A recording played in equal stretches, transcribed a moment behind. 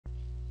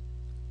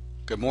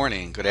Good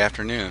morning, good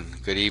afternoon,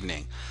 good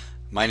evening.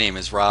 My name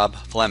is Rob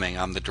Fleming.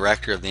 I'm the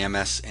director of the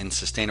MS in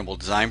Sustainable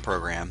Design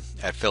program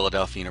at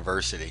Philadelphia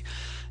University.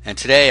 And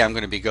today I'm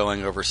going to be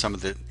going over some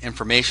of the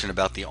information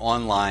about the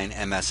online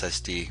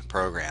MSSD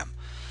program.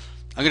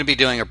 I'm going to be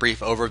doing a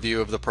brief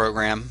overview of the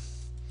program.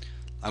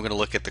 I'm going to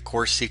look at the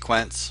course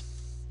sequence,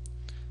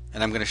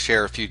 and I'm going to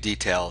share a few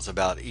details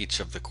about each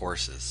of the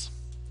courses.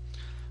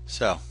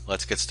 So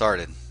let's get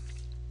started.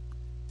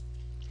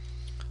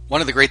 One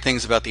of the great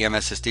things about the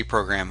MSSD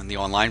program in the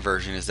online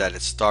version is that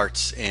it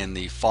starts in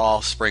the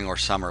fall, spring, or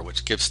summer,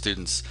 which gives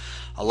students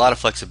a lot of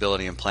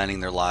flexibility in planning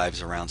their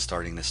lives around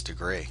starting this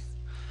degree.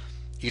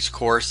 Each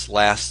course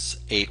lasts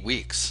 8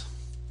 weeks,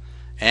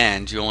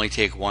 and you only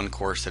take one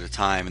course at a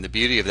time. And the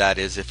beauty of that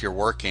is if you're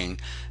working,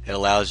 it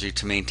allows you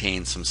to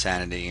maintain some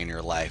sanity in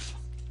your life.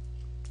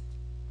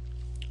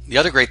 The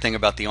other great thing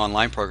about the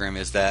online program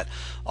is that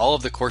all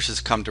of the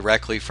courses come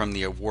directly from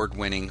the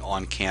award-winning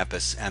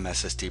on-campus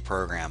MSSD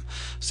program.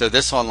 So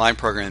this online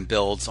program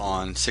builds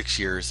on 6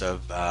 years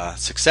of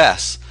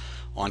success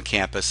on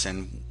campus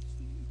and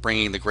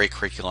bringing the great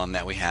curriculum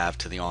that we have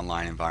to the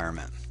online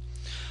environment.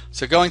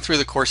 So going through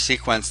the course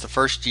sequence, the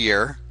first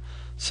year,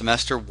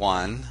 semester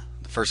 1,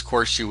 the first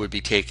course you would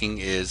be taking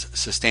is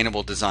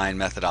Sustainable Design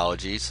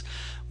Methodologies,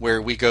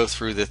 where we go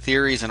through the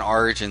theories and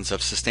origins of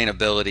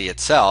sustainability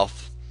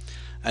itself,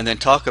 and then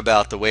talk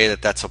about the way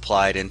that that's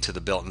applied into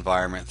the built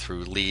environment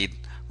through LEED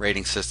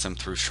rating system,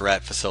 through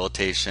charrette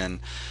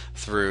facilitation,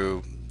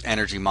 through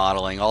energy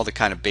modeling, all the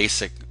kind of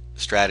basic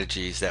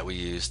strategies that we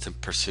use to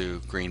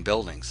pursue green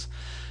buildings.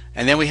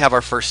 And then we have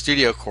our first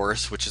studio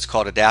course, which is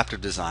called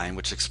Adaptive Design,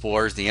 which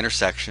explores the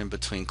intersection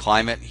between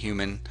climate,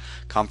 human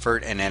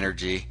comfort, and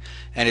energy.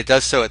 And it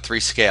does so at 3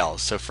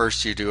 scales. So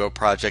first you do a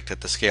project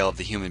at the scale of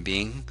the human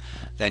being,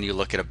 then you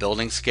look at a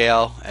building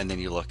scale, and then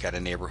you look at a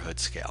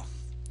neighborhood scale.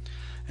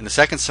 In the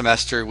second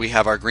semester, we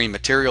have our Green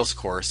Materials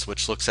course,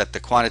 which looks at the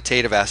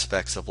quantitative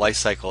aspects of life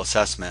cycle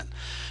assessment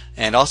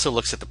and also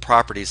looks at the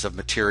properties of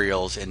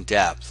materials in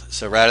depth.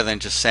 So rather than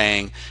just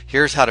saying,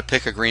 here's how to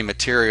pick a green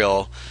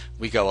material,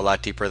 we go a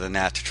lot deeper than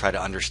that to try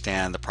to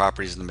understand the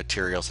properties of the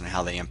materials and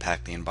how they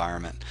impact the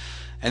environment.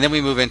 And then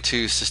we move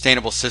into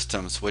Sustainable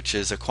Systems, which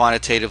is a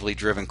quantitatively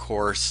driven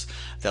course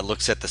that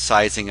looks at the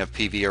sizing of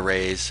PV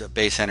arrays,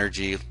 base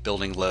energy,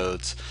 building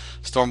loads,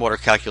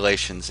 stormwater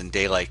calculations, and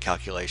daylight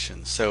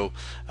calculations. So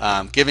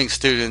giving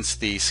students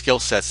the skill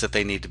sets that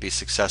they need to be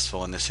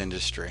successful in this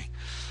industry.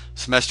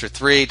 Semester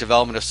 3,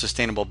 Development of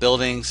Sustainable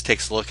Buildings,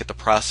 takes a look at the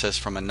process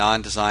from a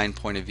non-design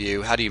point of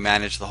view. How do you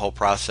manage the whole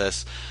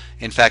process?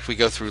 In fact, we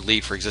go through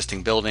LEED for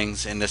existing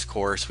buildings. In this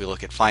course, we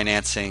look at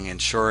financing,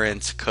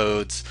 insurance,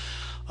 codes,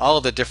 all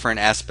of the different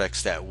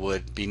aspects that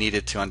would be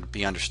needed to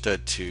be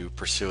understood to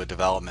pursue a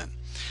development.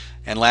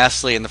 And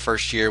lastly, in the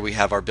first year, we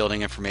have our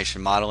Building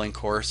Information Modeling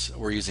course.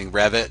 We're using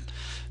Revit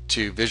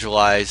to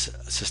visualize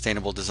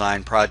sustainable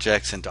design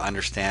projects and to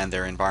understand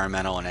their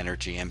environmental and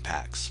energy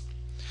impacts.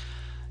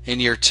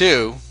 In year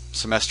 2,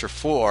 semester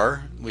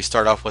 4, we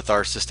start off with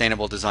our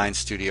Sustainable Design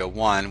Studio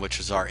 1, which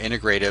is our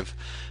integrative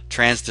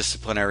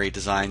transdisciplinary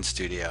design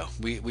studio.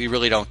 We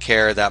really don't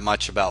care that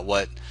much about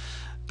what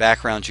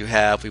background you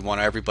have. We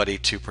want everybody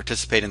to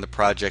participate in the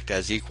project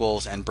as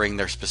equals and bring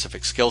their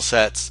specific skill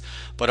sets,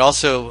 but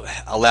also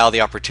allow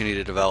the opportunity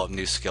to develop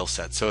new skill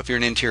sets. So if you're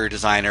an interior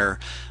designer,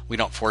 we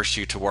don't force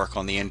you to work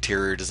on the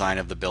interior design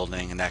of the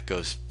building, and that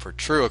goes for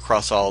true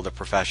across all the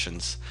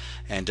professions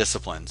and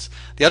disciplines.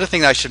 The other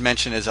thing that I should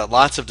mention is that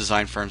lots of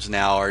design firms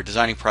now are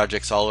designing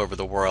projects all over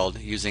the world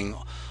using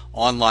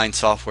online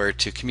software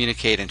to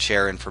communicate and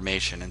share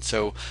information. And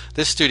so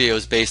this studio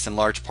is based in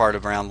large part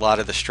around a lot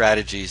of the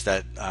strategies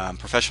that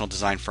professional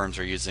design firms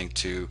are using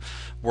to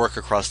work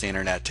across the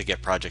internet to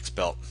get projects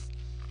built.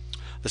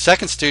 The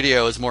second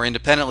studio is more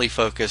independently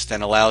focused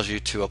and allows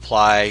you to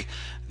apply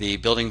the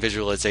building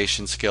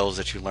visualization skills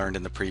that you learned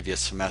in the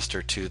previous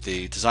semester to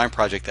the design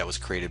project that was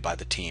created by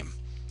the team.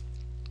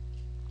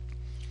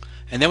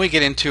 And then we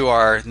get into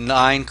our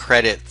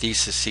 9-credit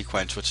thesis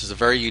sequence, which is a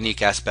very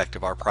unique aspect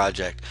of our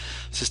project.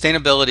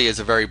 Sustainability is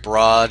a very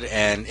broad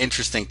and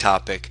interesting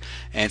topic,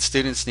 and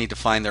students need to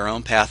find their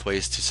own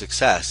pathways to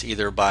success,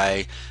 either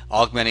by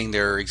augmenting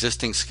their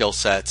existing skill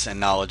sets and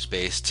knowledge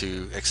base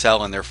to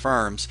excel in their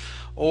firms,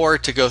 or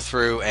to go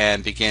through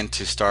and begin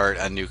to start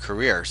a new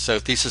career. So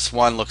thesis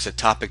 1 looks at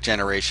topic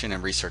generation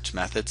and research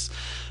methods.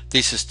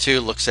 Thesis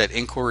 2 looks at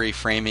inquiry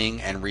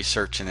framing and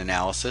research and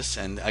analysis,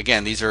 and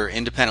again, these are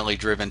independently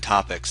driven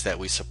topics that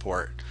we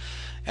support.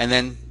 And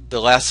then the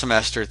last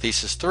semester,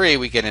 Thesis 3,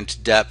 we get into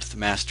depth,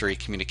 mastery,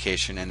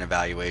 communication, and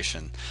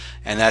evaluation,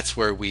 and that's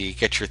where we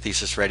get your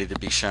thesis ready to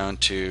be shown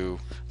to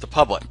the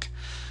public.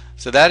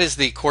 So that is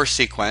the course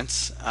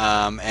sequence,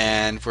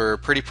 and we're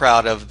pretty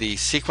proud of the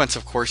sequence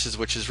of courses,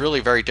 which is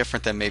really very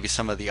different than maybe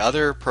some of the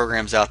other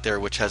programs out there,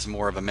 which has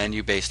more of a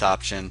menu-based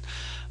option,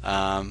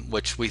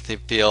 which we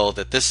feel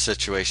that this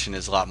situation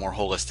is a lot more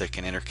holistic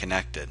and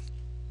interconnected.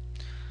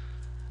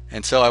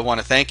 And so I want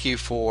to thank you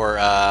for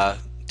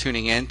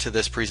tuning in to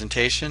this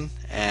presentation,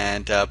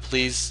 and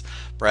please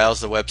browse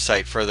the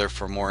website further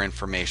for more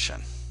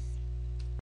information.